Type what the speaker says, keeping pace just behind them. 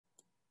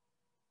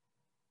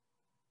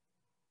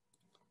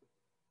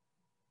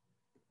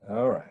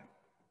All right.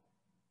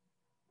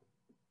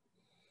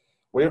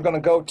 We're going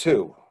to go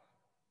to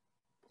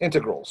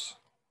integrals,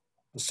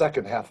 the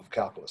second half of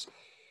calculus.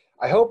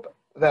 I hope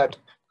that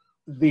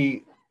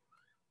the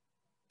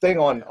thing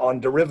on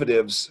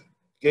derivatives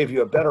gave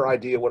you a better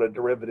idea what a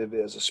derivative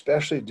is,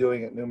 especially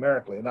doing it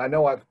numerically. And I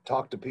know I've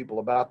talked to people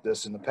about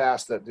this in the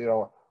past that, you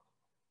know,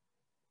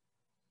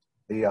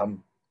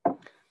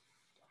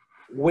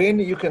 when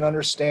you can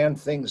understand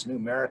things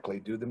numerically,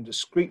 do them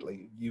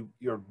discretely,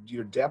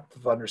 your depth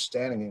of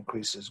understanding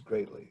increases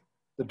greatly.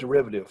 The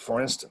derivative,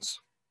 for instance,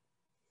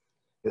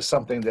 is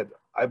something that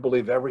I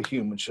believe every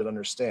human should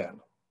understand,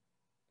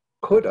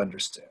 could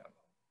understand.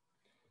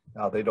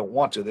 Now, they don't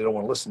want to. They don't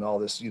want to listen to all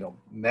this, you know,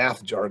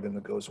 math jargon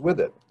that goes with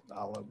it.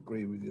 I'll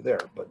agree with you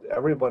there, but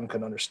everyone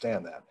can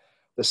understand that.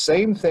 The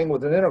same thing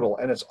with an integral,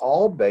 and it's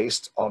all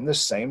based on the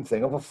same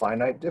thing of a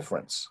finite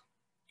difference.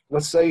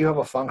 Let's say you have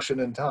a function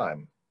in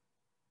time.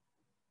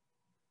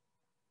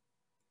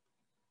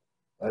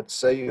 Let's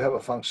say you have a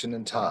function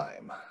in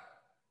time,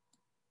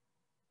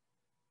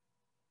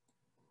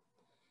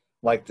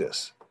 like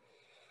this.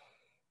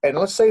 And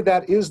let's say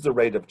that is the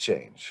rate of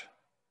change.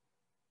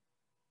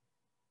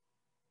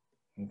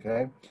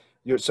 Okay,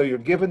 so you're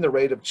given the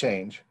rate of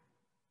change,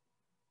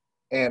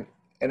 and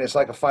it's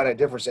like a finite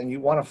difference, and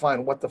you want to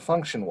find what the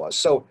function was.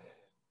 So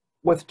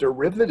with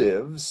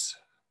derivatives,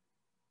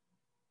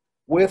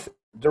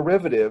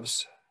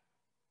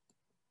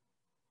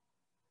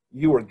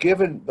 you were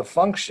given the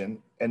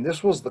function, and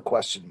this was the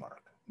question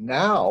mark.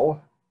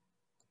 Now,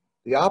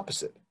 the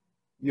opposite.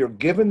 You're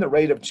given the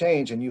rate of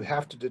change, and you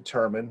have to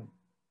determine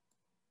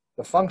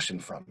the function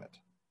from it.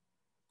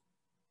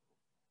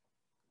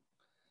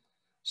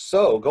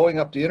 So going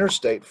up the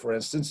interstate, for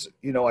instance,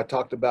 you know, I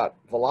talked about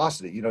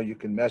velocity. You know, you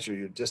can measure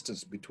your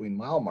distance between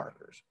mile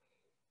markers.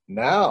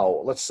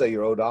 Now, let's say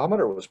your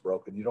odometer was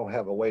broken. You don't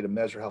have a way to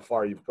measure how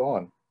far you've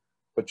gone,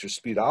 but your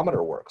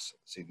speedometer works.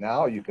 See,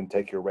 now you can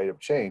take your rate of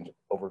change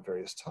over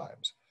various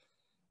times.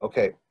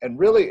 Okay, and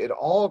really it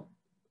all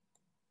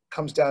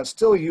comes down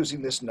still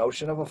using this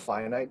notion of a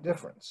finite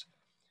difference.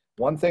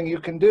 One thing you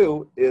can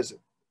do is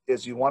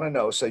you want to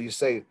know, so you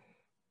say,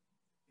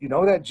 you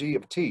know that g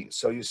of t,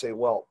 so you say,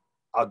 well,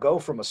 I'll go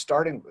from a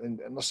starting, and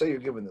let's say you're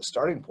given the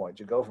starting point,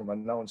 you go from a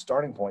known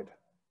starting point,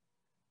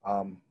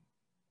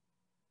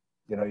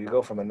 you know, you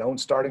go from a known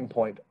starting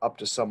point up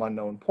to some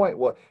unknown point.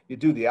 Well, you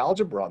do the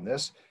algebra on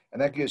this,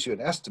 and that gives you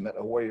an estimate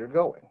of where you're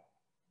going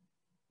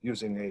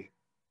using a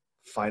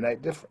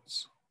finite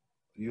difference,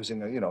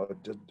 using a, you know, a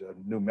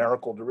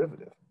numerical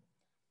derivative.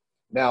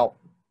 Now,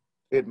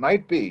 it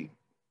might be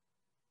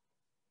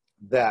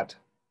that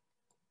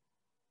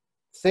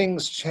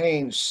things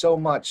change so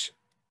much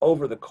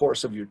over the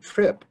course of your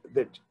trip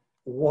that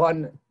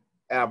one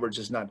average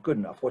is not good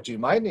enough. What you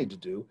might need to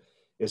do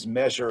is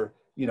measure,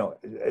 you know,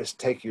 is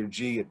take your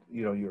G,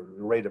 you know, your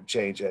rate of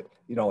change at,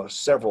 you know,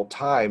 several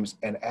times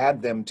and add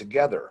them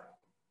together,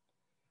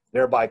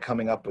 thereby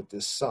coming up with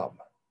this sum,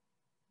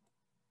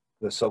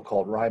 the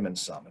so-called Riemann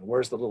sum. And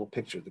where's the little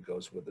picture that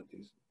goes with it?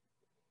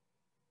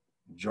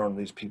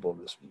 These people,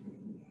 this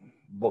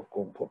book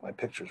won't put my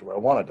pictures where I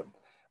wanted them.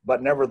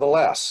 But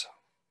nevertheless,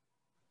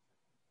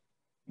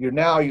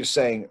 you're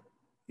saying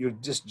you're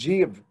just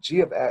G of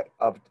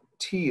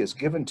T is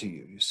given to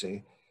you, you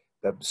see,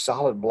 the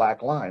solid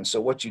black line.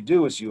 So what you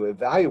do is you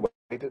evaluate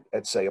it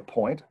at, say, a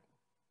point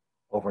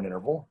over an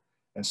interval.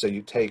 And so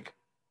you take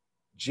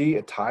G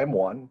at time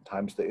 1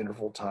 times the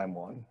interval time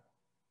 1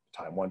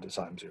 to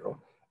time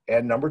 0,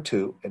 and number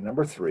 2 and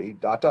number 3,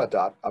 dot, dot,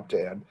 dot, up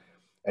to n.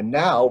 And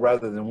now,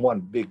 rather than one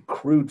big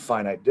crude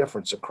finite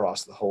difference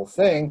across the whole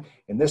thing,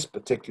 in this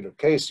particular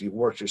case, you've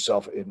worked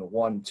yourself into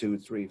 1, 2,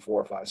 3,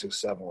 4, 5,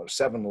 6, 7, or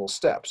 7 little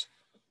steps.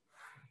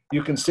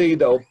 You can see,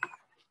 though,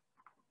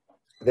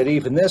 that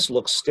even this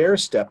looks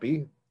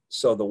stair-steppy.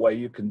 So the way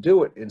you can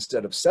do it,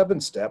 instead of 7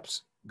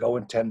 steps, go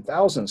in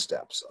 10,000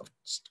 steps,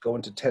 go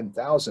into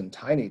 10,000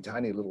 tiny,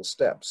 tiny little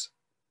steps,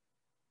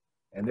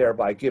 and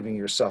thereby giving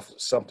yourself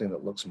something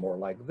that looks more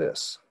like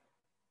this,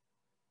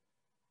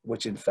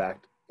 which in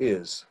fact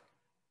is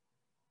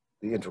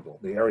the integral.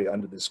 The area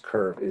under this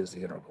curve is the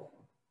integral.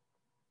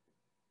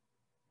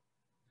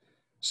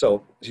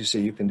 So as you see,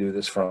 you can do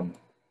this from,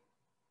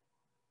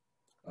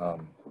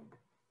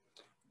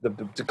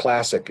 the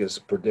classic is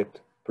predict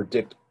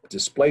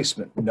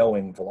displacement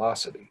knowing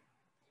velocity.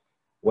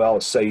 Well,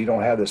 say you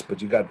don't have this,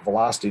 but you got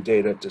velocity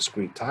data at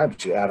discrete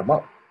times, you add them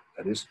up.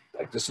 That is,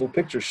 like this little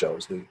picture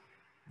shows, the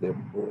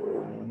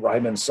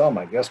Riemann sum,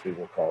 I guess we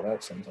will call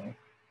that sometime.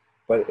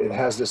 But it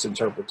has this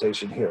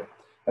interpretation here.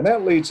 And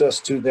that leads us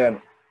to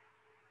then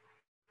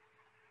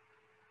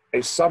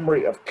a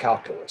summary of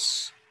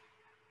calculus,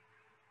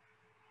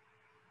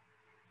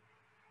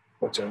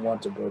 which I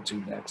want to go to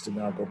next, and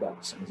then I'll go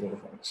back to some of these other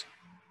things.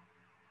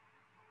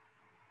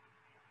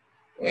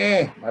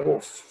 My little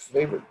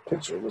favorite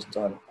picture was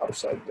done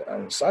upside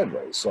down,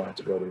 sideways, so I have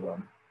to go to,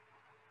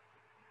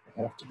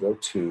 I have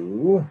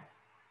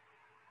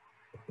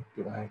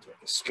to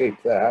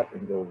escape that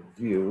and go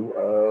view,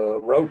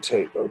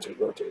 rotate, there it is.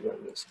 Okay,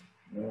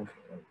 there we go.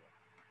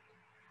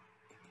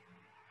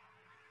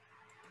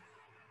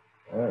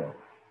 Oh.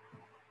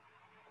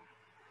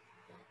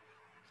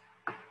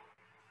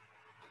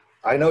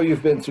 I know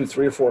you've been through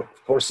 3 or 4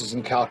 courses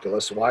in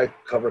calculus. Why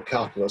cover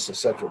calculus,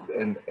 etc.?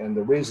 And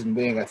the reason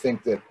being, I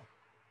think that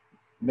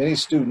many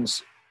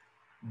students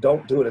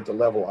don't do it at the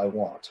level I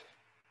want.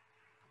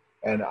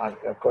 And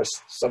of course,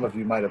 some of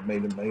you might have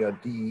made a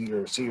D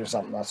or C or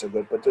something not so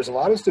good, but there's a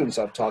lot of students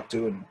I've talked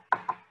to,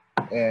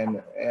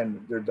 and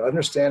their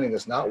understanding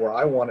is not where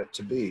I want it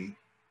to be.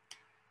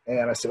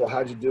 And I said, well,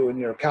 how'd you do in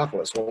your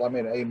calculus? Well, I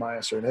made an A-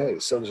 or an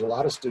A. So there's a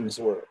lot of students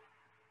who are,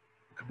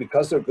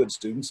 because they're good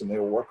students and they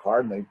work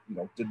hard and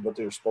they did what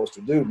they were supposed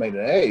to do, made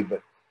an A,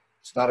 but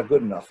it's not a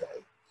good enough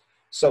A.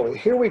 So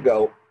here we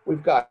go.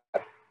 We've got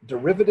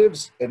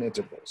derivatives and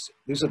integrals.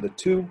 These are the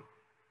 2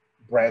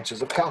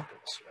 branches of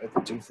calculus, right?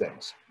 The 2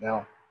 things.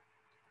 Now,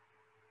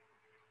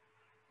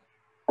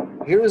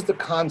 here is the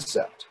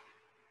concept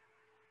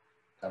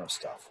kind of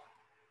stuff.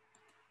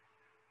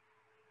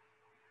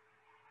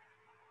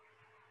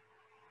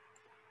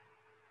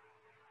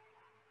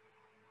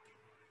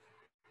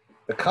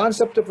 The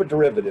concept of a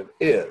derivative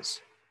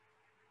is,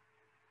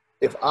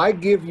 if I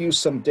give you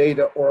some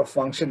data or a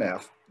function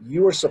f,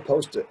 you are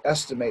supposed to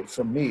estimate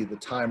from me the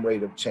time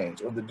rate of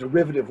change, or the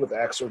derivative with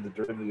x or the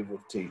derivative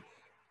with t.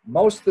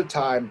 Most of the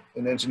time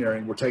in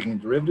engineering, we're taking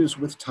derivatives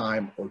with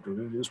time or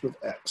derivatives with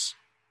x.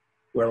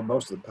 Well,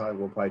 most of the time,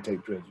 we'll probably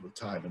take derivatives with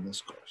time in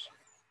this course.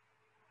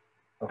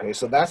 Okay,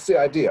 so that's the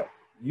idea.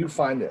 You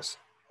find this.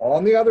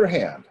 On the other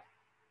hand,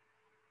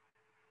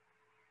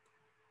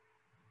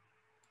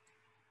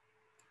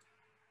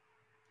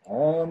 I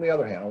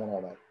want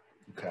all that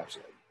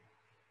encapsulated.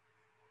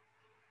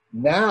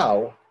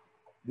 Now,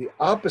 the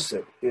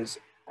opposite is,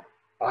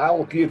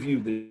 I'll give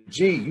you the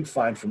G, you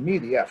find for me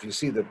the F. You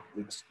see the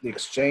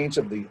exchange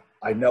of the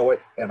I know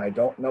it and I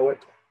don't know it,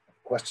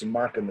 question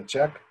mark in the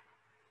check.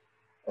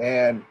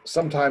 And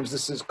sometimes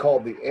this is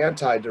called the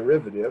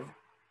antiderivative,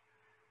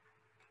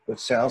 which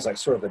sounds like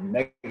sort of a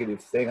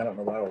negative thing. I don't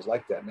know why I always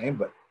like that name,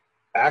 but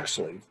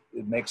actually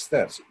it makes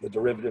sense. The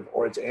derivative,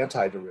 or it's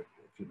antiderivative,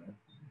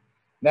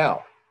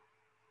 Now,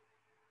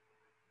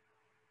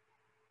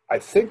 I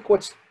think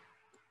what's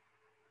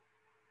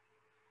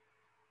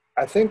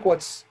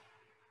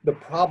the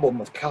problem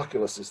with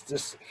calculus is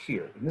this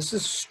here, and this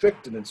is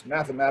strict and it's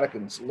mathematical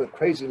and it's a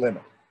crazy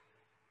limit.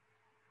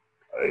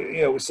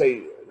 We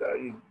say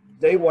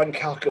day 1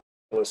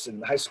 calculus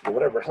in high school,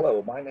 whatever.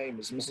 Hello, my name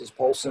is Mrs.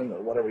 Polson,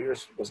 or whatever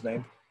yours was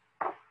named.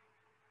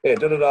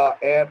 And and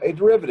a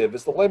derivative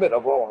is the limit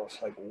of, well, it's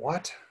like,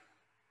 what?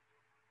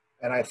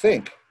 And I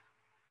think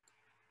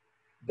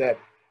that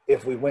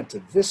if we went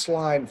to this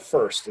line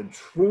first and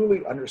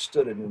truly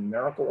understood a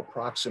numerical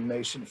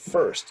approximation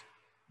first,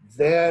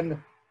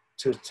 then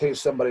to take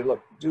somebody,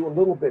 look, do a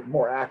little bit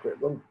more accurate,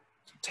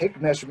 take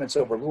measurements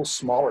over a little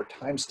smaller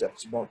time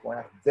steps, more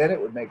accurate, then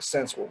it would make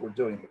sense what we're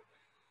doing here.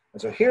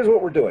 And so here's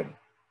what we're doing.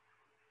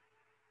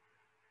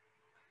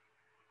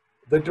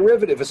 The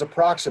derivative is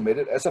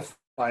approximated as a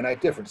finite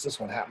difference. This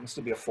one happens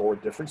to be a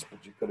forward difference,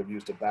 but you could have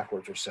used it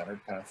backwards or centered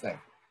kind of thing.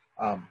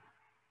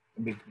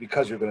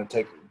 Because you're going to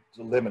take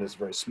the limit as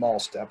very small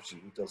steps,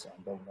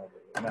 don't know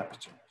that it matters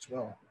too much.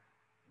 Well,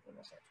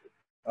 that's not true.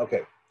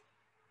 Okay.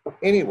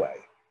 Anyway,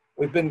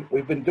 we've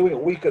been doing a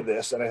week of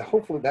this, and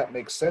hopefully that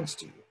makes sense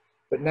to you.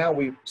 But now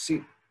we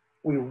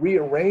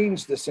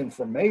rearrange this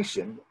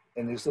information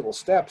in these little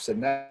steps, and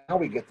now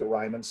we get the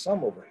Riemann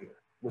sum over here,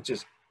 which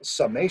is a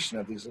summation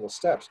of these little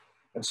steps.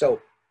 And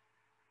so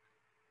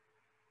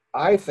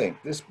I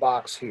think this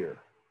box here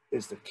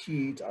is the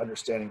key to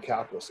understanding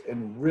calculus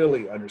and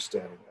really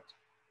understanding it.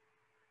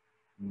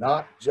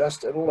 Not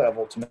just at a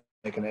level to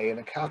make an A in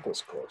a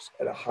calculus course,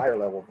 at a higher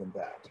level than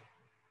that.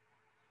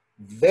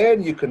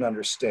 Then you can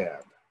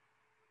understand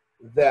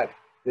that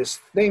this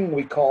thing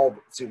we call,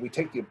 we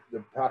take the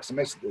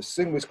approximation, this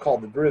thing we call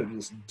the derivative,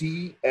 this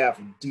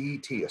df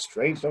dt, a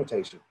strange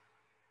notation,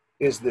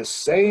 is this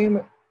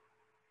same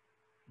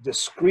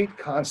discrete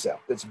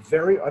concept that's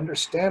very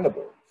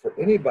understandable for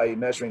anybody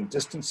measuring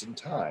distance and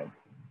time,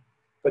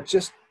 but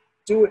just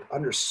do it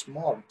under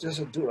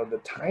just do it on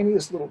the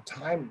tiniest little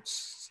time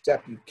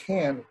step you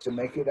can to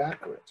make it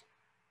accurate.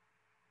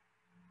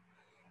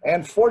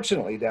 And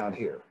fortunately down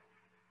here,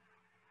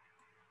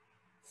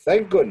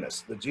 thank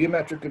goodness, the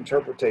geometric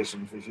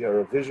interpretation, if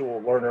you're a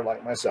visual learner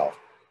like myself,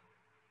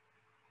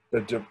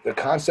 the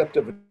concept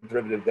of a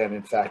derivative then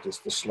in fact is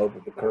the slope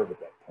of the curve at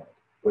that point,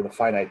 where the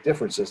finite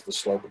difference is the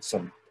slope of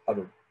some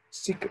other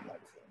secant like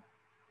thing.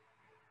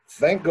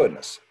 Thank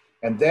goodness.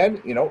 And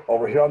then,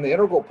 over here on the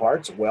integral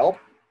parts, well,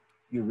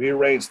 you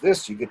rearrange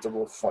this, you get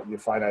your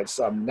finite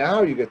sum.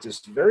 Now you get this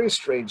very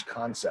strange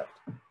concept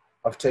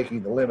of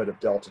taking the limit of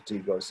delta t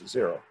goes to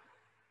 0.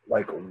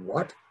 Like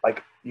what?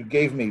 Like you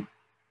gave me,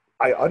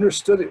 I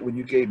understood it when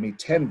you gave me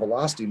 10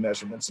 velocity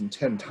measurements and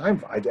 10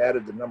 time, I'd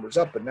added the numbers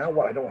up, but now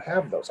what? I don't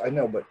have those. I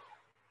know, but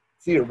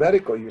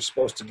theoretically, you're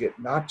supposed to get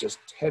not just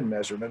 10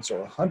 measurements or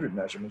 100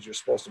 measurements, you're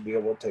supposed to be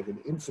able to take an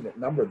infinite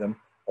number of them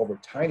over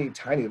tiny,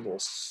 tiny little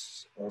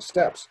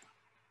steps.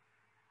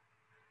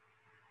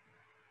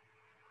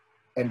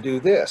 And do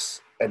this.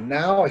 And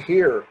now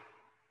here,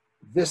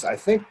 this, I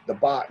think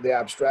the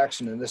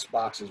abstraction in this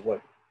box is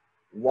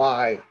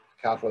why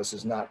calculus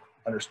is not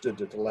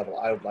understood at the level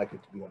I would like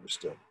it to be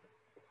understood.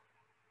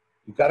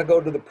 You've got to go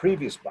to the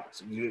previous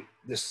box.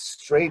 This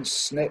strange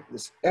snake,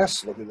 this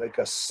S looking like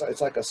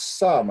it's like a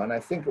sum, and I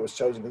think it was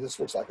chosen because this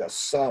looks like a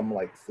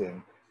sum-like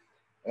thing.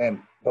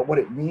 But what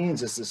it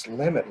means is this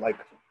limit, like,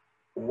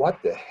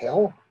 what the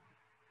hell?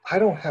 I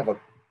don't have a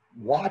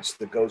watch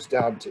that goes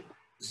down to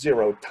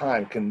 0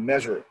 time, can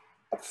measure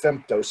a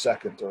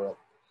femtosecond or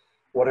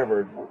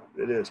whatever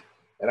it is.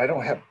 And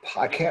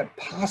I can't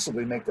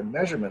possibly make the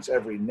measurements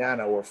every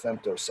nano or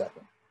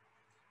femtosecond.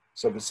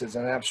 So this is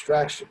an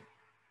abstraction.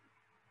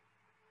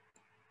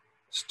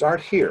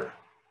 Start here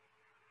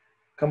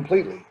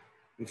completely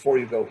before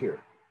you go here.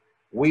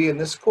 We in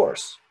this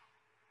course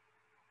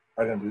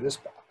are going to do this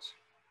box.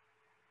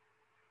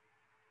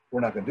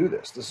 We're not going to do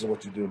this. This is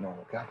what you do in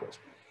normal calculus.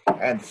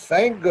 And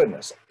thank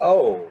goodness,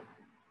 oh,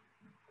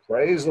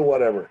 praise the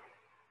whatever.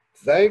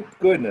 Thank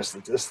goodness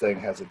that this thing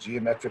has a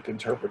geometric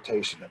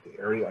interpretation of the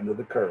area under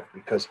the curve,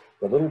 because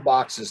the little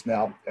boxes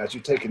now, as you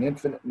take an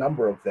infinite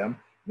number of them,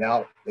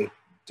 now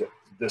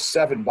the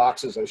 7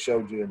 boxes I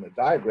showed you in the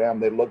diagram,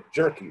 they look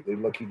jerky.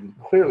 You can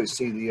clearly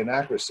see the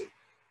inaccuracy.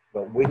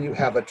 But when you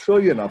have a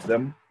trillion of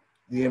them,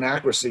 the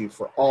inaccuracy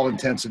for all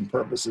intents and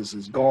purposes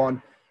is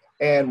gone.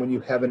 And when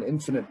you have an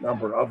infinite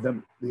number of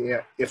them,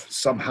 if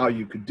somehow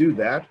you could do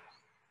that,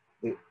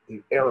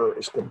 the error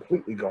is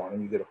completely gone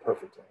and you get a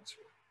perfect answer.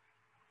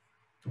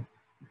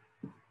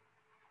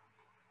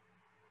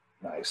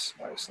 Nice,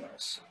 nice,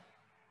 nice.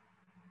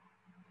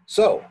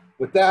 So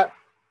with that,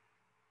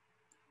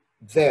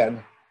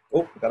 then,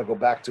 oh, gotta go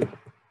back to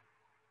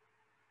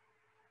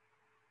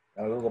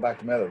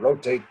my other,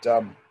 rotate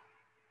the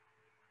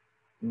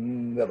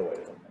other way.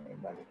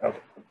 Okay,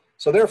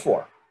 so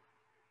therefore,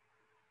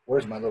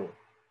 where's my little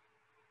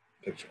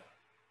picture?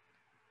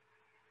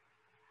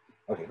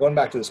 Okay, going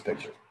back to this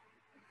picture.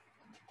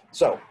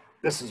 So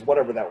this is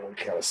whatever that word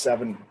counts,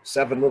 seven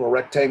little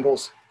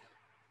rectangles,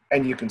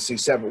 and you can see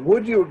 7.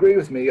 Would you agree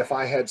with me if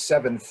I had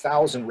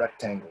 7,000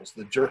 rectangles?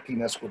 The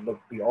jerkiness would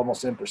be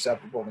almost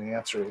imperceptible, and the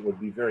answer would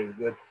be very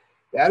good.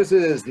 As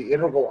it is, the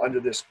integral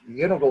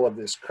of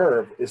this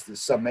curve is the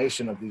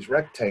summation of these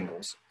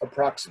rectangles,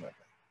 approximately.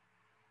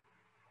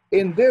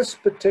 In this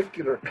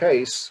particular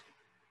case,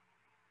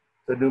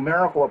 the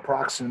numerical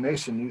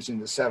approximation using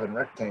the 7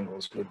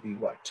 rectangles would be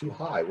what? Too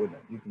high, wouldn't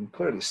it? You can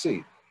clearly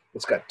see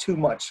it's got too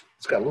much.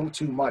 It's got a little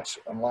too much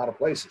in a lot of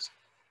places.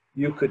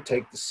 You could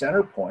take the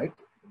center point,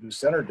 do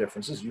center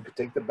differences. You could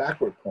take the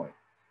backward point.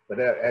 But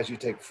as you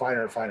take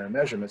finer and finer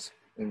measurements,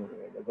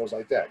 it goes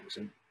like that, you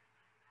see.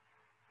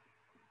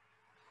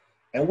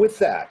 And with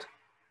that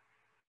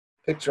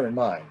picture in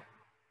mind,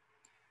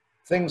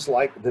 things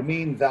like the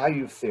mean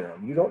value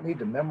theorem, you don't need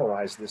to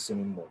memorize this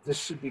anymore. This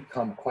should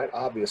become quite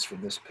obvious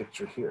from this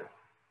picture here.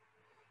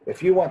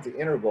 If you want the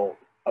integral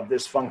of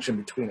this function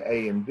between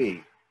a and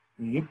b,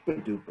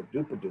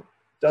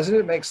 doesn't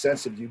it make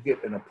sense if you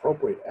get an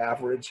appropriate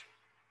average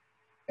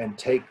and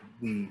take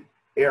the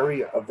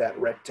area of that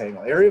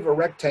rectangle? Area of a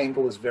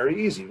rectangle is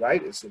very easy,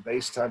 right? It's the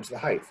base times the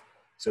height.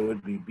 So it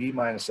would be b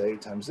minus a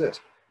times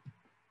this.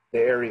 The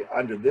area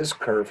under this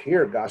curve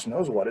here, gosh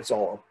knows what, it's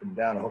all up and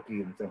down,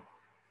 hooky and thing.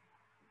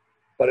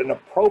 But an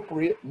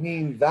appropriate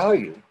mean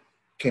value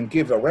can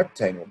give a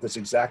rectangle that's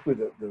exactly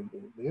the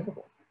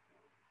interval.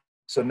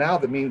 So now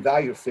the mean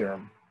value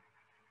theorem,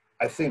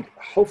 I think,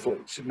 hopefully,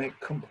 should make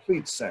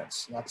complete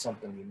sense, not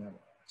something you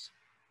memorize.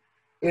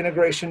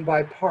 Integration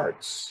by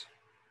parts.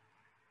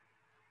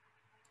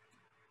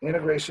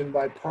 Integration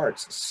by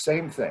parts,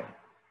 same thing.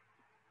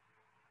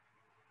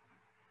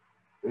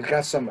 We've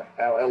got some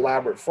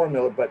elaborate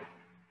formula, but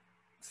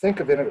think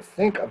of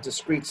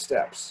discrete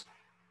steps.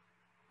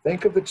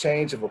 Think of the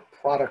change of a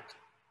product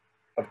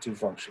of 2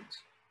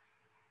 functions,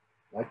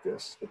 like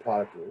this, the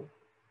product rule.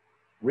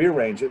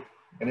 Rearrange it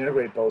and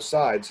integrate both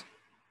sides.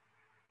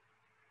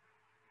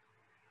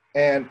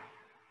 And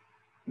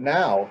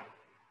now,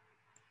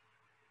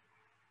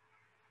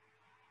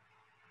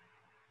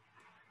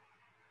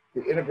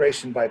 the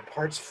integration by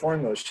parts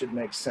formula should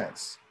make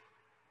sense.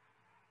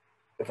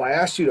 If I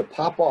asked you to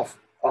pop off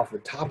the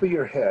top of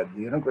your head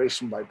the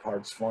integration by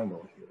parts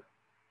formula here,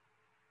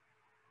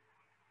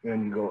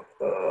 and you go,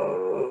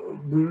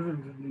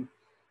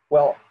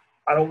 well,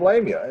 I don't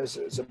blame you.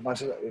 It's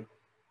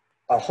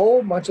a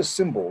whole bunch of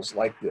symbols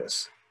like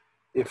this.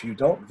 If you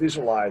don't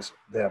visualize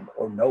them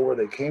or know where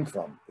they came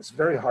from, it's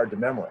very hard to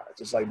memorize.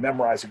 It's like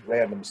memorizing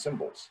random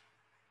symbols.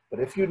 But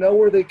if you know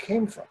where they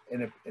came from,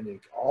 and they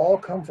all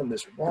come from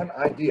this one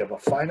idea of a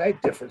finite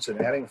difference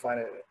and adding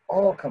finite, they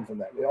all come from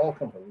that. They all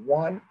come from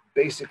one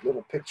basic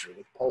little picture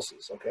with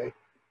pulses, okay?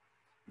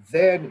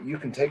 Then you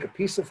can take a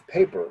piece of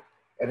paper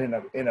and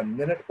in a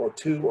minute or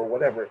 2 or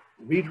whatever,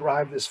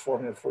 rederive this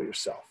formula for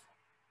yourself.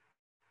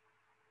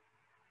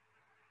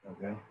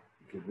 Okay?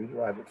 You can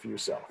rederive it for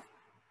yourself.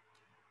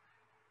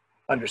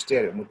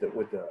 Understand it with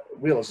the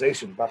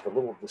realization about the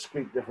little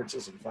discrete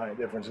differences and finite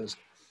differences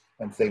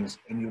and things,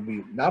 and you'll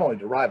be not only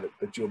derive it,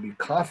 but you'll be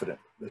confident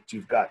that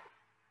you've got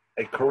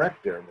a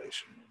correct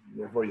derivation.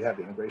 Therefore, you have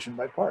integration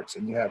by parts.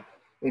 And you have,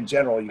 in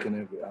general, you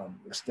can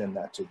extend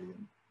that to the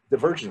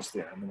divergence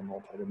theorem in a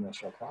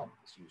multidimensional problem.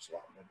 It's used a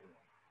lot in everyone.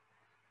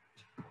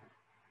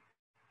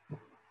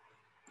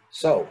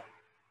 So,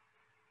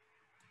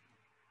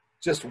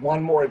 just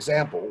one more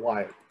example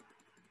why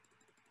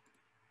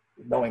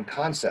knowing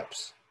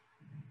concepts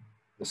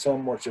is so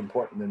much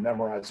important than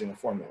memorizing a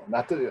formula.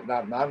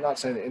 I'm not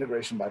saying that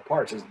integration by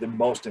parts is the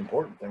most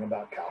important thing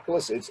about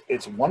calculus.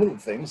 It's one of the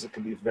things that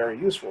can be very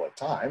useful at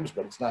times,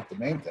 but it's not the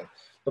main thing.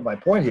 But my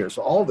point here,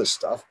 so all this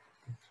stuff,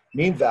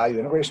 mean value,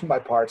 integration by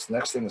parts, the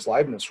next thing is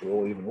Leibniz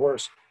rule, even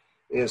worse,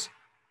 is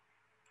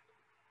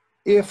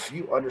if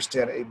you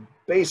understand a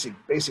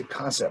basic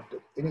concept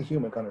that any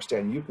human can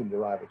understand, you can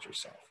derive it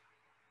yourself.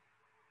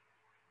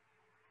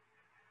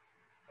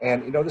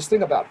 And you know, this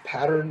thing about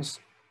patterns,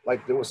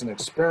 like there was an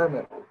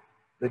experiment,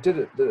 they did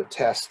a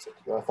test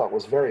that I thought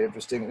was very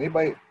interesting.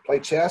 Anybody play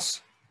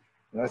chess?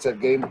 You know, it's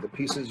that game with the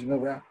pieces you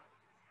move around.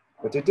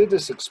 But they did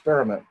this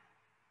experiment,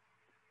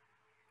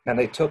 and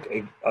they took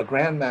a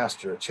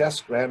grandmaster, a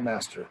chess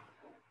grandmaster,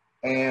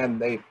 and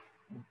they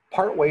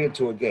partway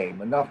into a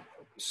game, enough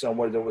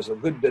somewhere there was a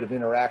good bit of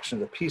interaction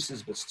of the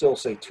pieces, but still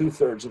say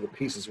 2/3 of the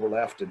pieces were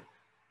left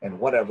and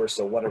whatever,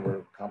 so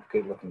whatever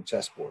complicated looking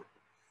chessboard.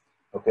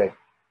 Okay.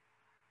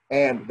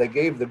 And they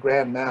gave the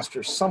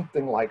grandmaster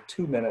something like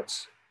 2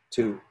 minutes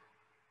to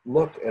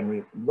look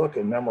and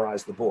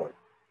memorize the board.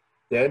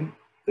 Then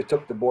they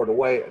took the board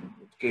away and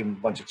gave him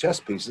a bunch of chess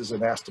pieces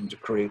and asked him to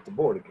create the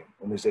board again.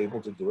 And he was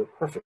able to do it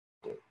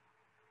perfectly.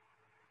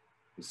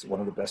 He's one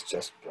of the best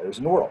chess players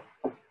in the world.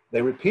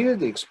 They repeated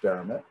the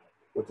experiment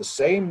with the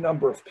same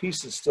number of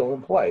pieces still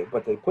in play,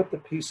 but they put the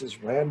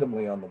pieces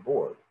randomly on the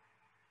board.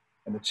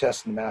 And the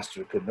chess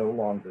master could no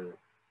longer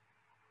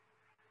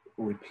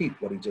repeat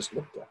what he just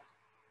looked at,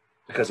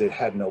 because it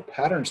had no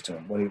patterns to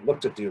him. When he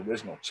looked at the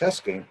original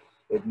chess game,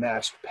 it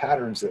matched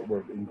patterns that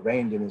were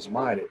ingrained in his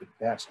mind. It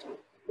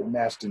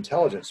matched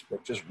intelligence,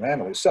 but just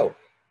randomly. So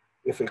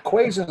if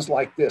equations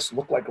like this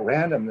look like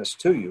randomness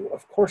to you,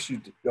 of course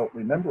you don't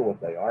remember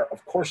what they are.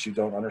 Of course you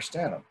don't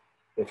understand them.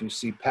 If you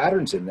see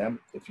patterns in them,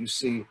 if you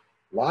see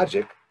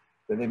logic,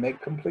 then they make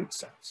complete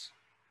sense.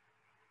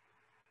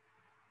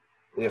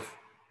 If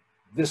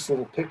this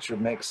little picture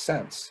makes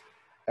sense,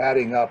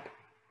 adding up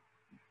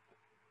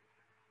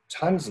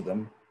tons of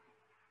them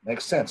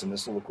makes sense, and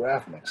this little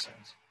graph makes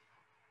sense.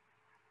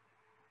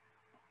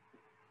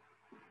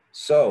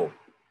 So,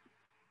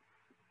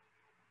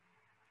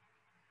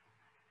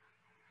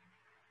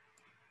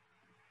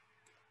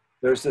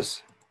 there's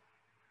this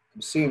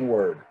obscene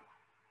word,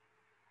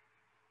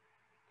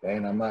 okay,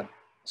 and I'm not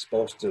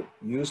supposed to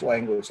use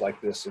language like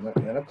this in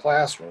a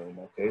classroom,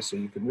 okay, so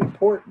you can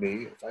report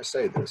me if I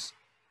say this,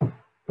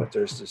 but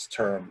there's this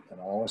term, and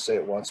I only say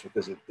it once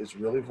because it is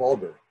really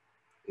vulgar,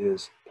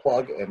 is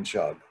plug and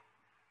chug.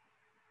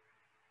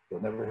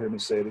 You'll never hear me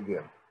say it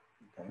again,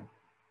 okay?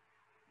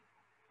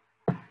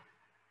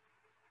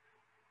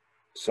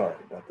 Sorry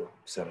about the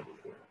obscenity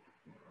here.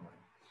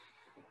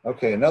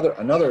 Okay,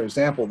 another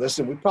example of this,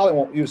 and we probably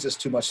won't use this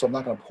too much, so I'm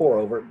not going to pour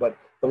over it, but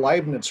the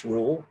Leibniz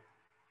rule,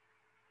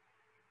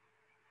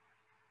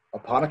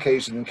 upon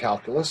occasion in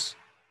calculus,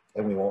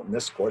 and we won't in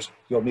this course,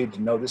 you'll need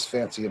to know this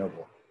fancy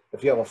integral.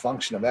 If you have a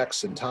function of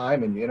x in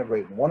time and you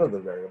integrate one of the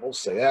variables,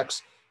 say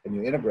x, and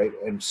you integrate,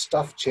 and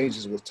stuff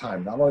changes with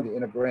time, not only the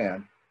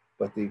integrand,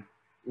 but the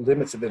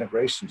limits of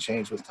integration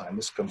change with time.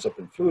 This comes up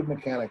in fluid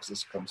mechanics,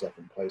 this comes up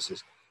in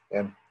places,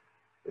 and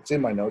it's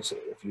in my notes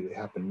if you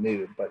happen to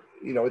need it, but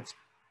you know,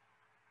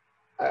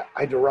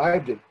 I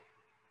derived it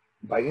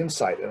by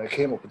insight, and I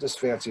came up with this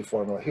fancy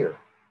formula here.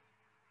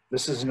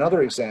 This is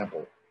another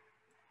example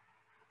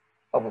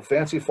of a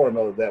fancy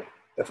formula that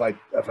if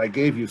I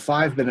gave you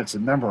 5 minutes to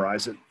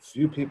memorize it,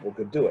 few people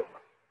could do it.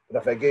 But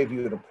if I gave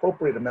you an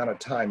appropriate amount of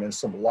time and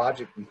some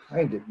logic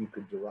behind it, you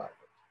could derive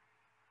it.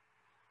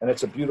 And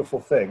it's a beautiful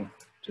thing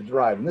to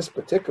derive. And this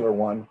particular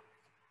one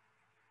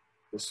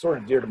is sort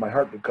of dear to my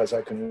heart because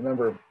I can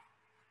remember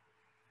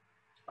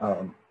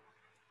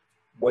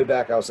way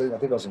back, I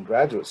think I was in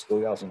graduate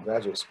school.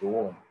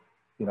 And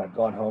you know, I'd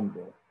gone home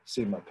to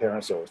see my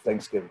parents over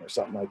Thanksgiving or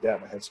something like that,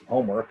 and I had some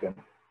homework, and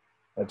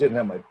I didn't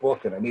have my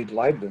book, and I needed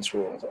Leibniz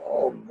rule. I thought,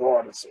 oh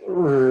God,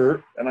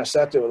 and I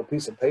sat there with a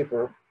piece of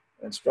paper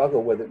and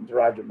struggled with it and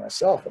derived it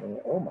myself. And I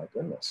went, oh my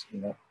goodness, you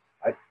know,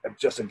 I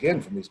just,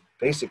 again, from these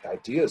basic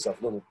ideas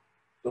of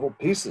little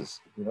pieces,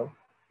 you know,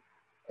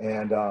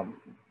 and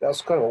that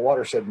was kind of a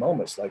watershed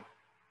moment. It's like,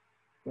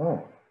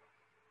 oh,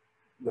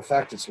 the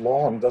fact it's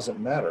long doesn't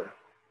matter.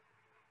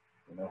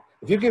 You know,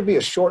 if you give me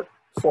a short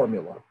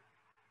formula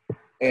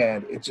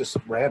and it's just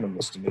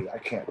randomness to me, I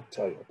can't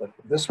tell you. But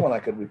this one I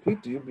could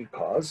repeat to you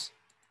because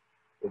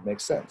it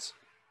makes sense,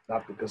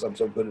 not because I'm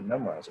so good at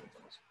memorizing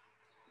things.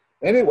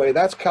 Anyway,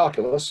 that's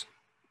calculus.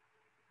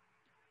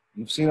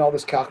 You've seen all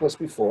this calculus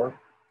before.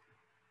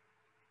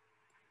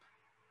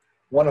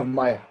 One of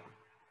my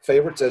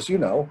favorites, as you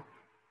know,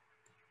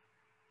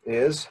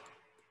 is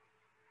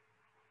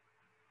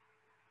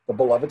the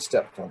beloved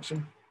step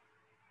function.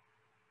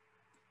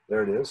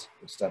 There it is,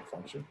 the step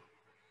function.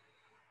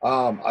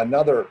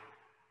 Another,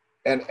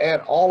 and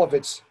all of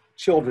its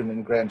children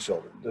and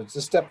grandchildren.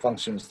 The step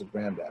function is the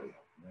granddaddy,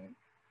 right?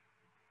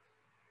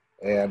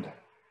 And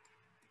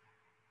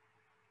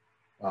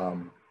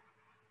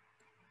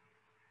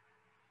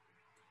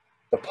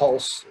the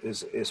pulse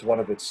is one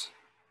of its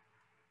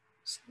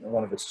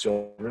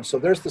children. So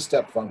there's the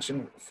step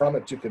function. From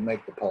it, you can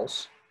make the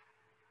pulse.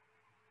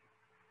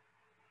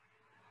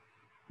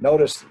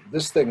 Notice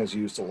this thing is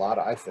used a lot,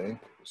 I think.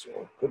 So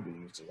it could be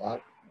used a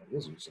lot. It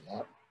is used a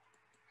lot.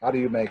 How do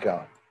you make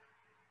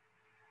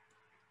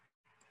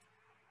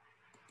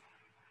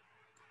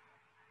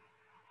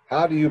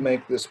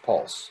this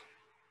pulse?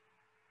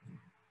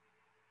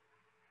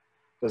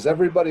 Does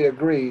everybody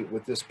agree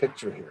with this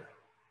picture here?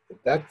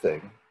 That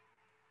thing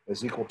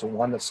is equal to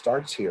one that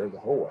starts here the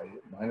whole way,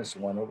 minus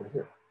one over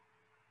here.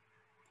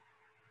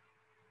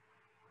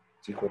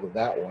 It's equal to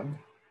that one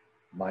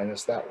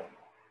minus that one.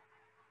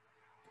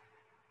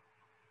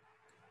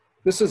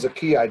 This is a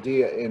key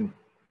idea in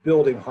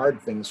building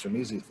hard things from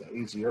easier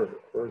things,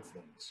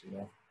 you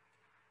know.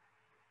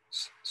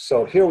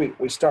 So here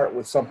we start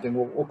with something,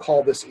 we'll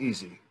call this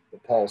easy, the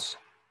pulse,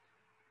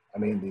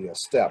 the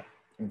step.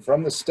 And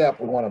from the step,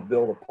 we want to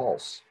build a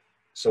pulse.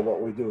 So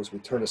what we do is we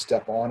turn a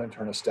step on and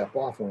turn a step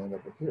off, and we end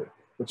up with here,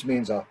 which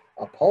means a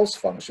pulse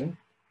function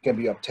can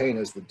be obtained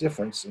as the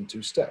difference in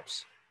two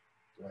steps.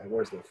 Right?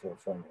 Where's the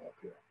formula up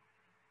here?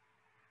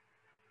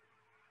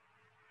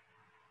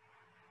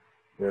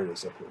 There it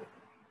is up here.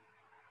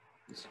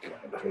 This is kind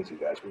of crazy,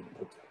 guys. We didn't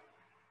put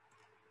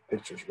the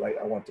pictures right.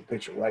 I want the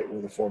picture right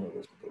where the formula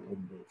is, but they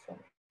wouldn't do it for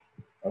me.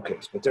 Okay,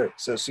 but there.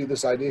 So see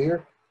this idea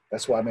here?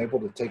 That's why I'm able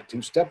to take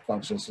two step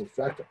functions and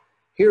subtract them.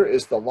 Here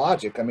is the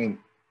logic.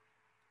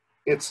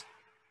 It's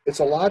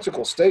a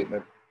logical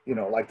statement, you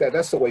know, like that.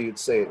 That's the way you'd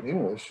say it in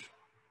English.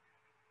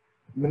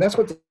 That's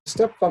what the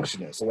step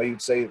function is. The way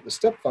you'd say the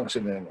step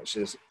function in English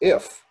is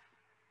if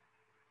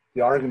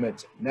the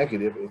argument's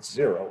negative, it's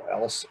 0,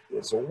 else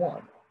it's a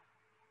 1.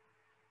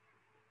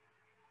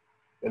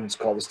 And it's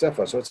called the step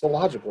function. So it's a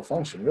logical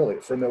function, really.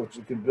 From which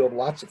you can build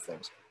lots of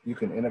things. You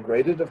can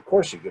integrate it, of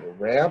course. You get a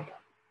ramp.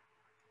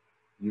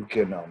 You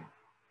can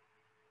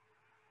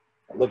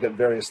look at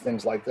various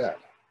things like that,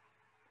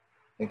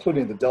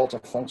 including the delta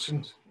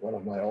function, one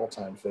of my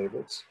all-time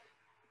favorites.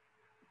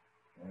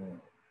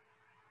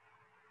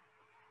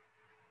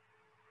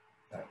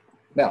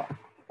 Now,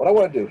 what I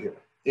want to do here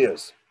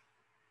is,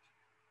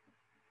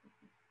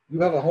 you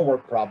have a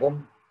homework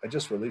problem. I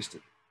just released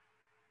it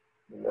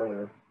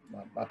earlier,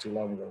 not too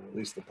long ago,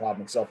 released the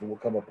problem itself, and we'll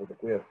come up with a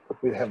quiz.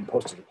 We haven't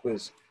posted a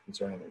quiz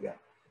concerning it yet.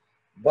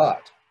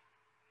 But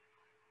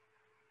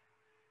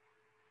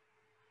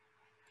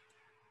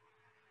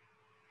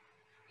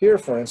here,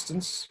 for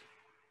instance,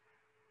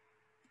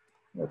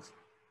 let's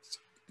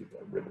get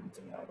that ribbon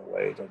thing out of the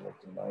way. Don't look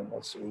tonight.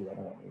 Let's see. I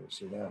don't want you to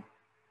see that.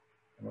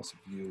 Let's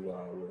view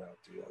without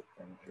the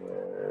thing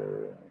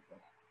here.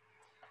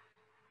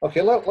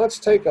 Okay, let's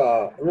take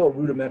a real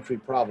rudimentary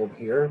problem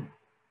here.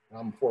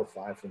 Problem 4 or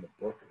 5 from the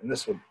book, and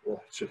this one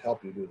should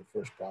help you do the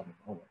first problem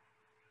at home.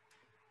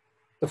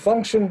 The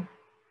function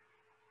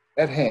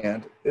at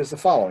hand is the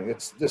following.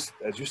 It's this,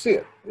 as you see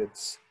it.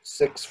 It's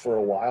 6 for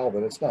a while,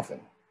 then it's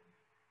nothing.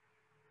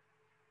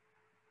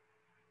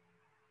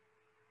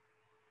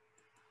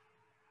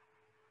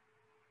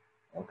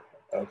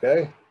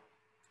 Okay.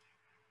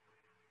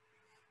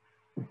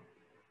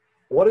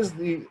 What is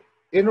the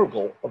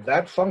integral of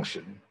that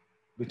function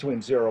between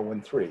 0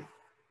 and 3?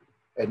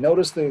 And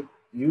notice the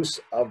use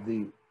of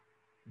the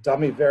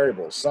dummy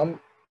variables. Some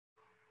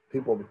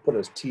people would put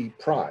as t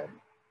prime.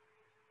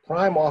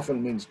 Prime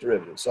often means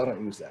derivative, so I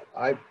don't use that.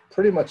 I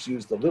pretty much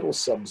use the little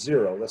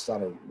sub-0, it's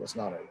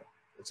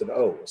an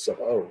O, a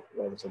sub-O,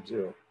 rather than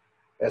sub-0,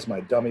 as my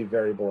dummy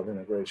variable of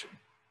integration.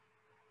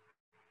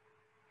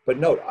 But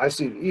note, I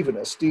see even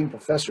esteemed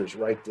professors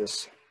write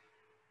this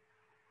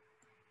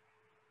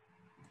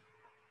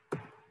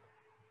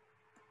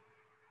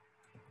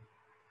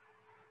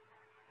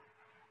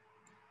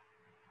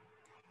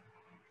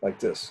like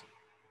this.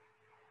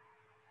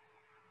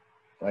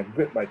 And I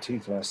grit my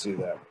teeth when I see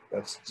that.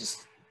 That's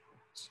just,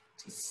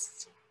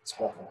 it's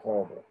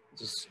horrible.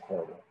 It's just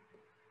horrible.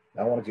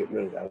 I want to get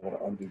rid of that. I want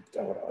to undo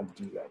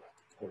that.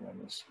 Hold on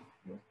this.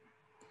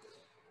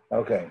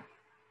 Okay.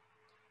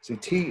 See,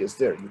 T is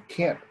there. You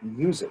can't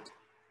use it.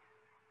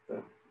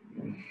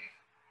 You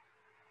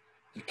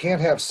can't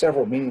have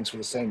several meanings for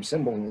the same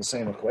symbol in the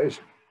same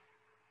equation.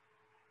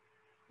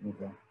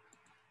 Okay.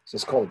 So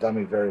it's called a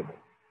dummy variable.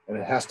 And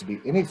it has to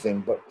be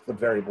anything but the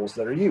variables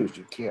that are used.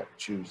 You can't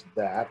choose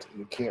that.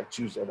 You can't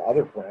choose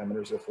other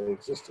parameters if they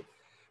existed.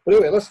 But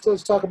anyway,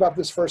 let's talk about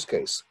this first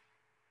case.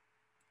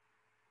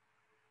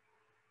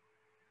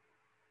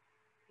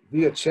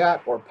 Via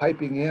chat or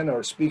piping in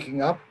or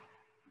speaking up,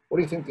 what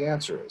do you think the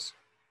answer is?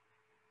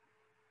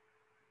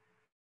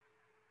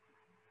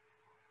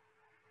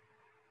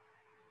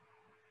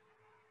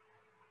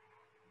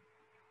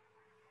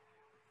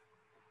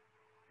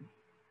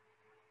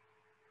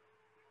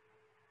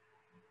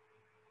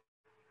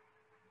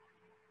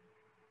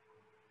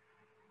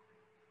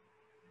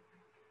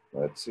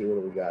 Let's see,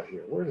 what do we got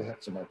here? Where the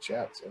heck's my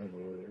chats? I don't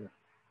know where they're.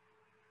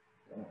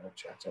 Oh,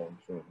 chat's on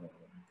through.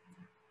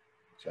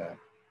 Chat.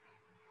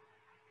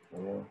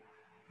 Or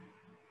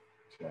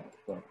chat.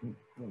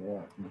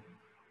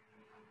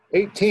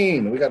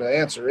 18. We got to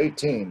answer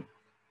 18.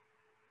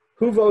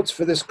 Who votes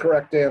for this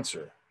correct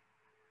answer?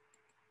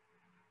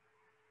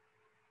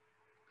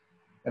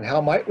 And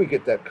how might we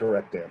get that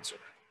correct answer?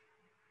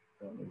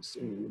 Let me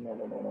see.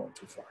 No,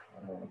 too far.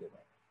 I don't want to do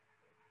that.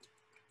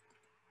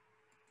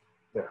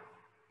 There.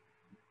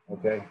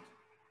 Okay.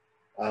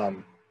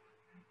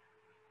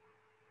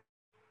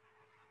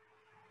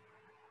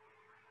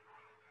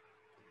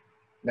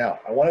 Now,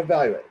 I want to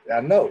evaluate.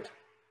 Now, note,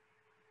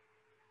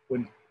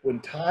 when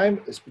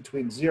time is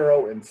between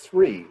 0 and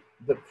 3,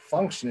 the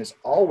function is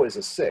always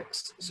a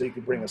 6. So you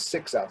can bring a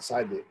 6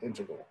 outside the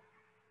integral.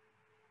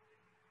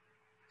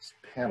 This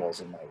panel's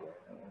in my way.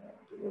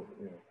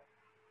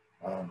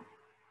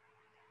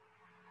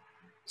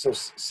 So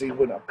see,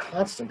 when a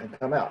constant can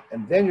come out,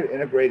 and then you're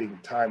integrating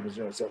time to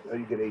 0, so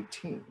you get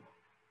 18.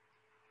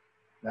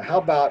 Now, how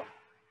about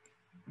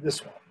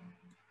this one?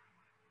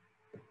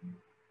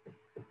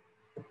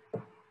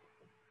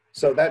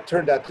 So that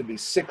turned out to be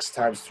 6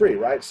 times 3,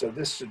 right? So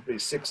this should be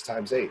 6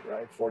 times 8,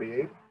 right?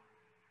 48.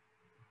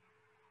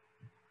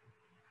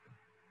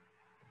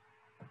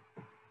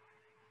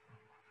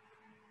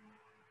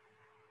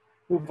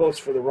 Who votes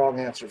for the wrong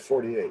answer,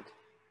 48?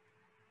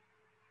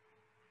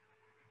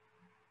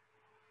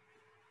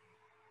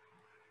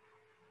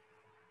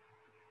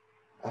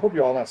 I hope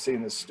you're all not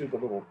seeing this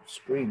stupid little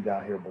screen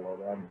down here below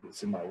that.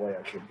 It's in my way.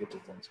 I can't get to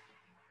things.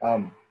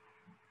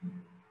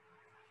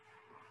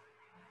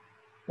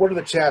 What do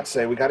the chats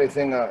say? We got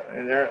anything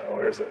in there? Oh,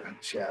 there's a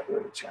chat.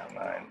 Where's the chat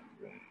 9?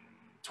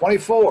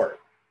 24.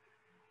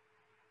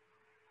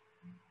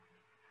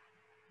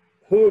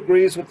 Who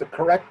agrees with the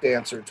correct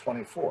answer,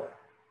 24?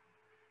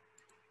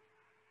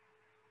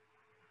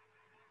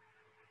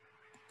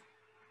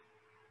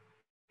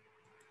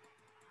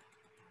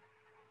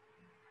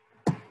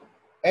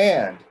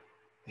 And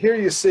here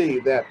you see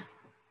that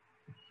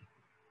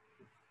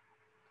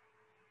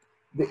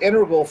the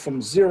integral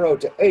from 0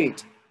 to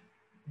 8,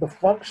 the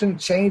function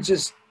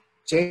changes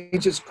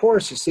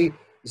course. You see,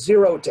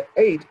 0 to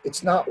 8,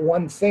 it's not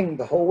one thing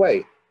the whole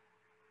way.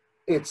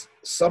 It's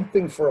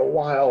something for a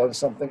while and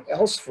something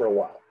else for a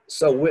while.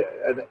 So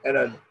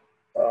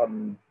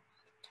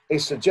a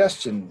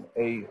suggestion,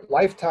 a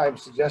lifetime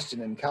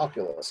suggestion in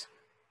calculus,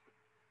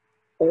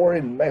 or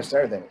in most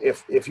everything,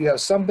 if you have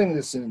something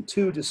that's in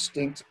 2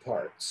 distinct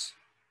parts,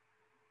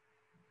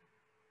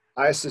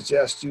 I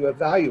suggest you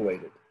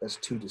evaluate it as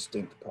 2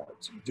 distinct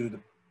parts. Do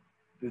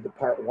the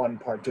part 1,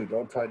 part 2.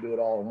 Don't try to do it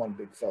all in one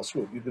big fell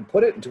swoop. You can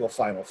put it into a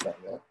final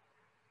formula.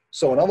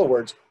 So in other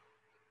words,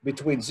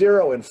 between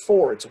 0 and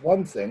 4, it's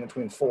one thing.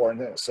 Between 4 and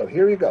this. So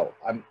here you go.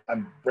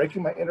 I'm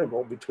breaking my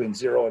integral between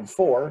 0 and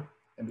 4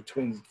 and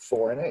between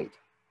 4 and 8.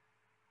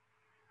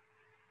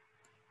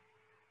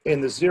 In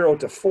the 0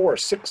 to 4,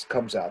 6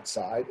 comes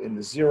outside. In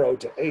the 0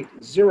 to 8,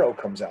 0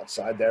 comes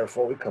outside.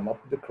 Therefore, we come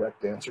up with the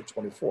correct answer,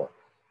 24.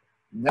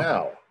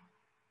 Now,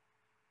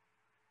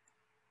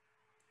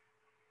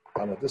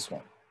 how about this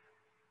one?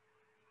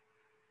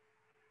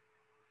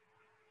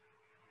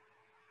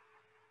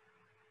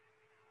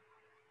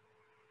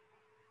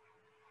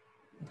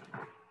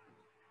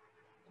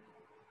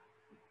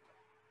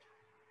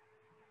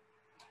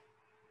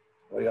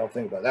 What do y'all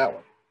think about that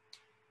one?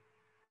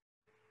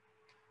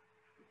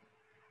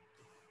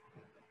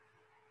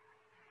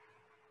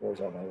 Where's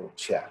all my little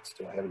chats?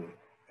 Do I have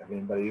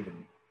anybody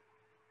even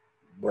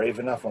brave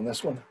enough on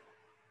this one?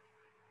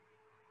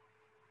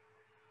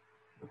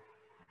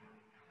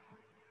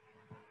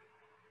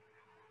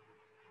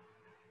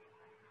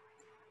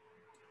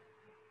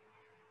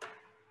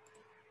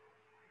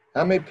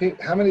 How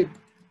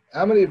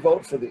many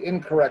vote for the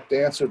incorrect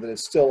answer that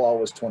it's still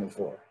always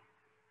 24?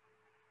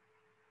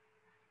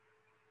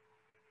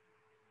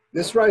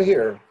 This right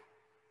here,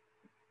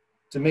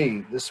 to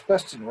me, this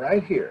question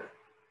right here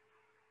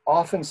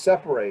often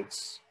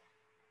separates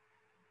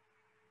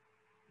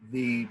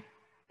the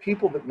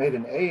people that made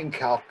an A in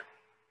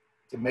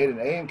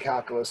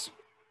calculus,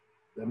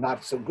 the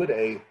not so good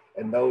A,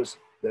 and those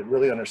that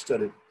really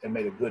understood it and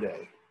made a good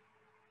A.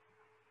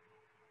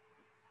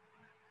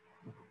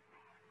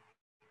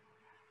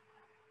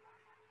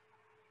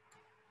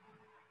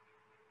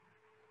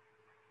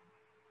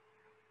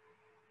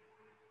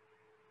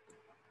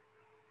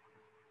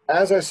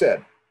 As I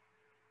said,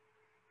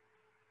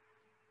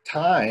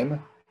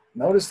 time,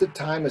 notice that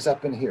time is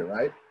up in here,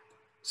 right?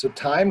 So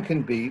time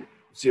can be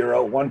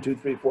 0, 1, 2,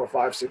 3, 4,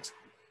 5, 6,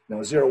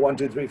 0, 1,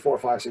 2, 3, 4,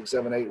 5, 6,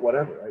 7, 8,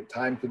 whatever, right?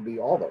 Time can be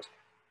all those.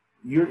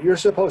 You're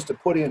supposed to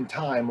put in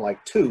time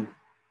like 2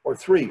 or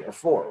 3 or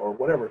 4 or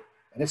whatever,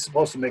 and it's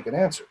supposed to make an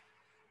answer.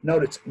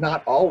 Note it's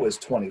not always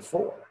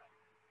 24.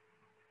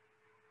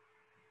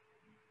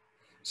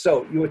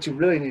 So what you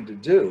really need to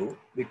do,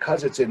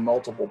 because it's in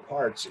multiple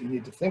parts, you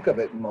need to think of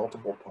it in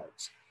multiple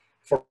parts.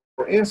 For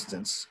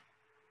instance,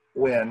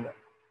 when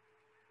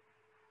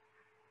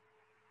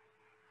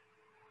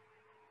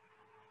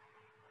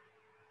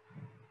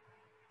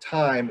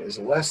time is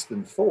less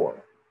than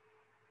 4,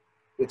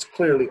 it's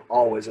clearly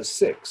always a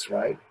 6,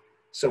 right?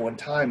 So when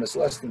time is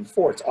less than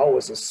 4, it's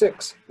always a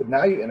 6. But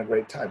now you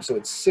integrate time, so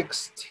it's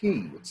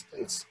 6t.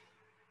 It's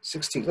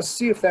 6t. Let's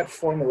see if that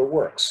formula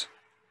works.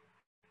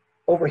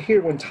 Over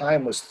here, when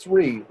time was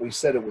 3, we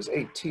said it was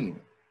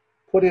 18.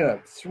 Put in a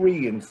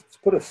 3 and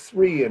put a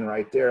 3 in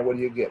right there. What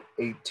do you get?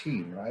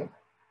 18, right?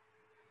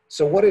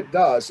 So what it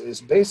does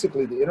is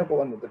basically the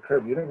integral under the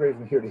curve, you integrate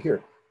from here to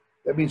here.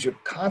 That means you're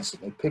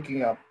constantly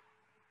picking up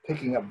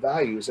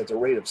values at the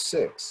rate of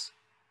 6.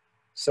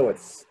 So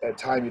at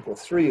time equal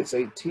 3, it's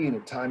 18.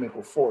 At time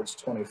equal 4, it's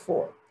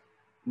 24.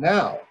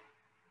 Now,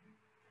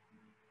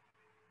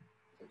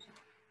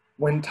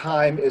 when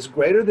time is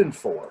greater than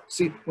 4,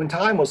 see, when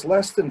time was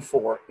less than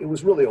 4, it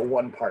was really a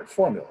one-part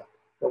formula.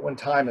 But when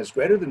time is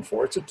greater than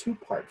 4, it's a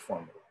two-part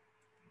formula.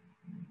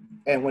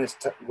 And when it's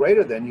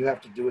greater than, you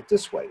have to do it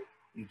this way.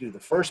 You do the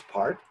first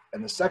part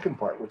and the second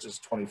part, which is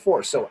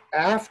 24. So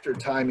after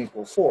time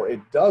equals 4, it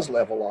does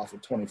level off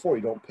at 24.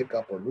 You don't pick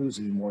up or lose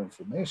any more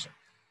information.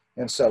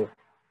 And so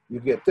you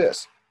get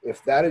this.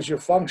 If that is your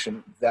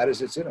function, that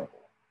is its integral.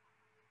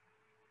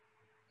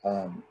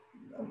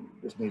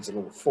 This needs a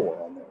little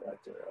 4 on there right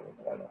there. I don't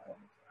know why I don't have it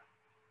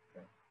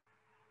there. Okay.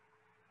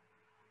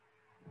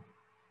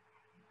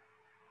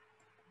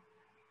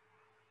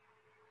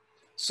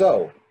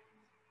 So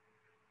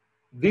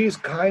these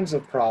kinds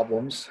of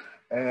problems,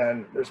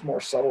 and there's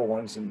more subtle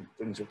ones and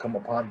things you'll come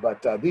upon,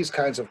 but these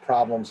kinds of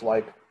problems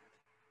like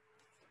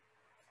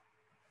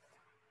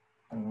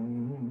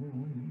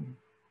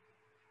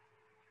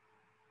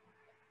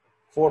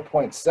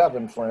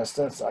 4.7, for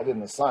instance, I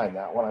didn't assign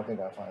that one. I think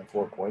I find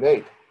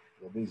 4.8.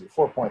 These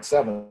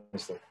 4.7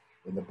 is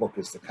in the book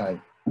is the kind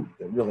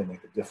that really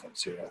make a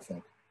difference here, I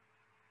think.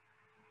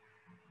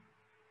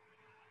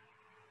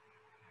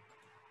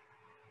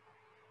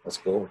 Let's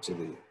go over to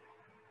the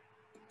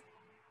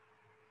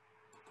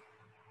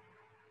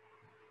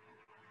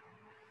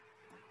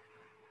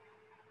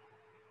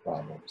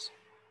problems.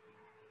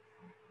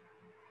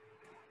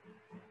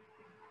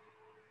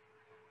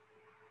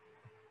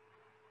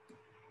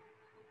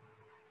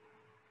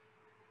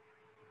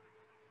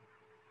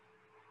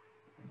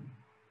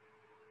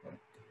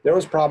 There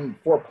was problem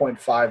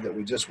 4.5 that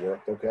we just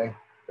worked, okay?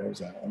 There's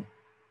that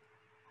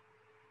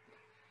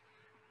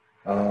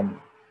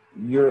one.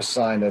 You're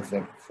assigned, I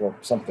think, for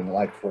something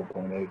like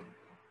 4.8.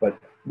 But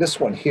this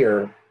one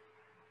here,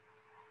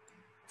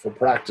 for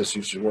practice,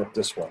 you should work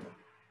this one.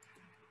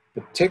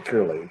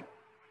 Particularly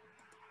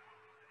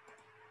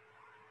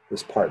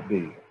this part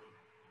B.